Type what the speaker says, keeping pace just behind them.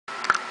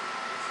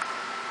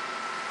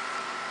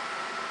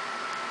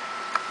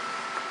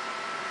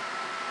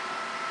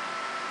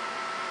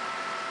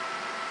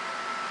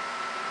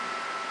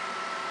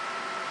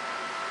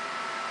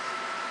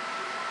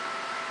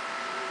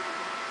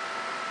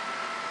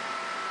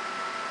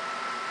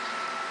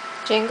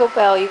Jingle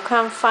Bell, you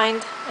can't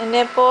find a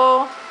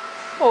nipple?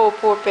 Oh,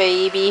 poor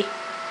baby.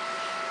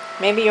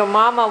 Maybe your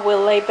mama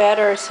will lay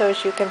better so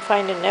you can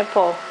find a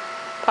nipple.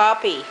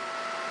 Poppy,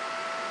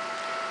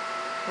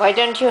 why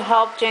don't you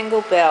help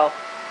Jingle Bell?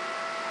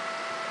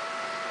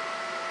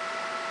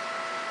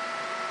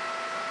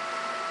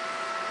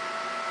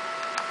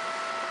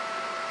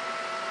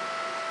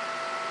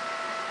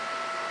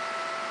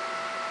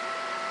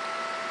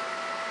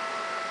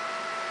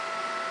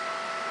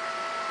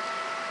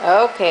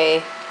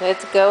 Okay,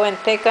 let's go and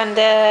pick on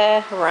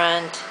the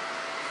runt.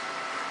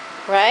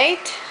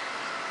 Right?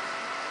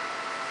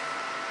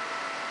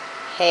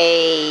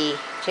 Hey,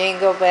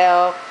 Jingle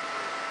Bell.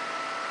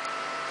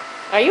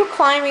 Are you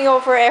climbing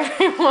over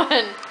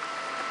everyone?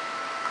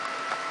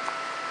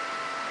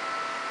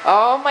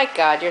 Oh my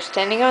God, you're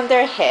standing on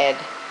their head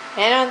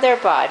and on their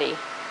body.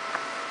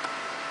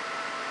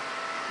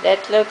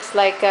 That looks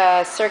like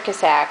a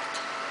circus act.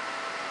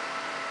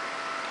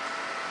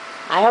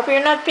 I hope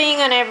you're not peeing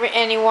on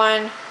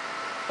anyone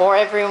or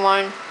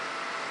everyone.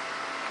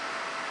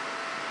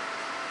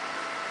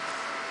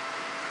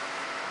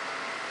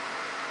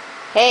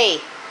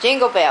 Hey,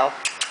 Jingle Bell.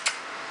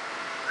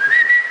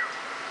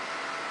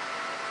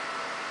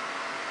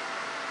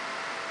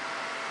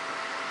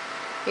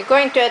 You're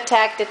going to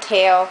attack the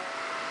tail.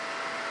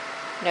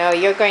 No,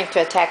 you're going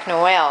to attack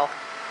Noelle.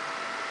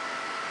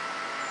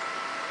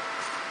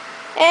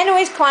 And who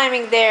is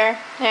climbing there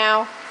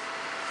now?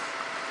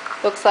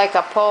 Looks like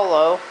a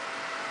polo.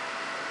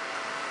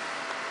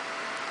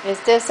 Is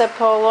this a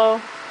polo?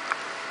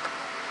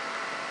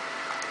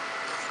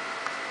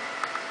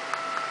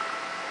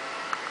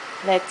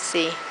 Let's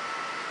see.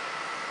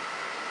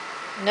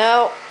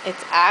 No,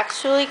 it's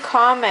actually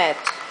Comet.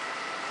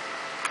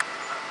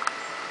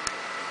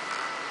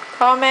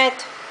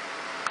 Comet.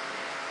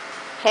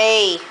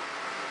 Hey.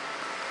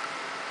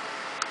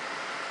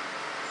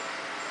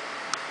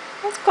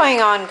 What's going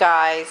on,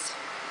 guys?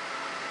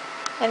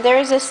 And there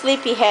is a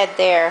sleepyhead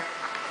there.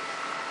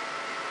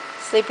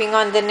 Sleeping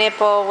on the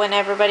nipple when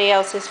everybody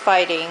else is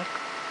fighting.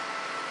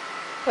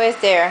 Who is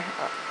there?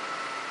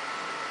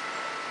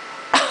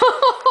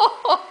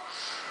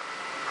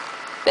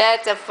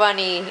 That's a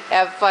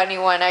funny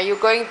one. Are you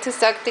going to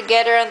suck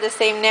together on the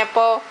same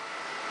nipple?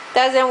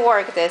 Doesn't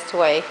work this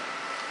way.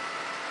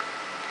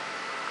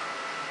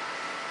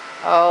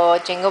 Oh,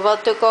 Jingle Bell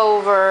took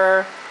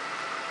over.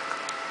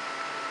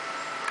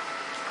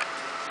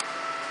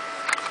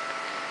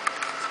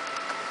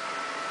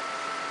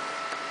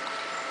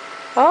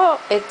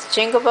 Oh, it's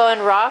Jingle Bell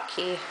and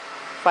Rocky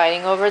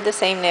fighting over the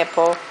same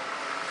nipple.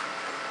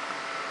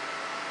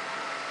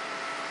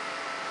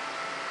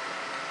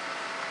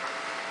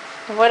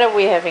 What are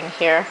we having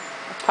here?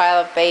 A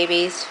pile of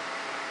babies.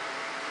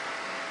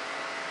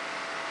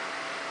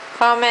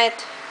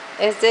 Comet,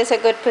 is this a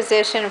good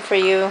position for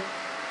you?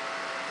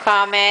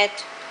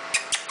 Comet.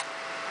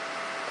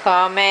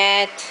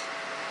 Comet.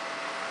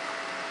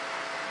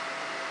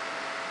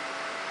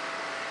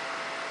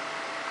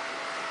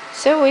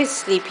 So is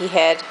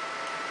Sleepyhead.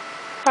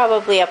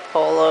 Probably a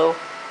polo.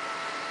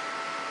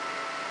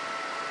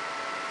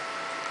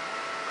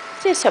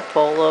 Is this a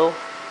polo?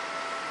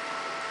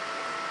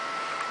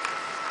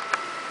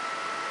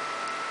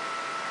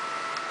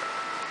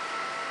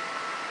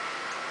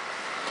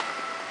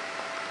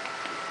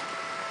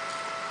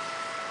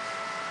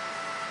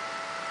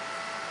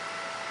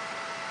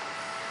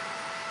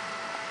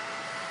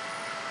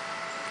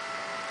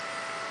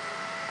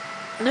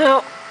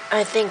 No,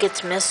 I think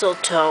it's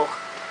Mistletoe.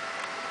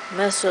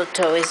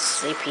 Mistletoe is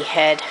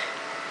Sleepyhead.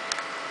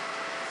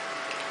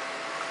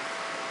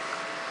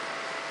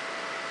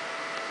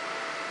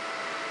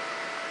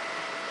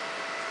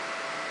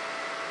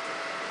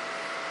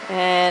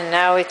 And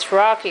now it's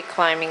Rocky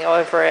climbing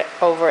over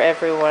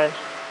everyone.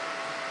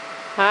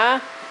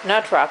 Huh?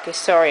 Not Rocky,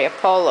 sorry,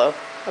 Apollo.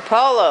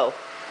 Apollo!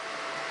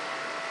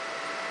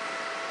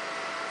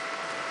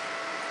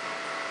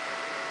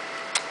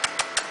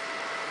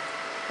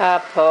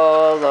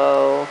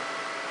 Apollo.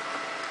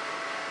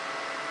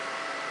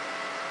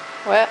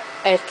 Well,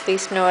 at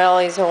least Noelle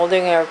is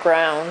holding her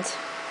ground.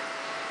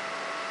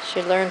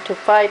 She learned to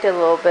fight a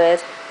little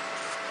bit.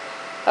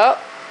 Oh,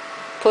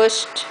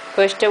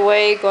 pushed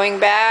away, going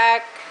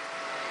back.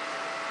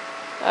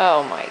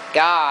 Oh my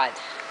God.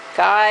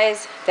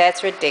 Guys,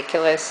 that's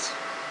ridiculous.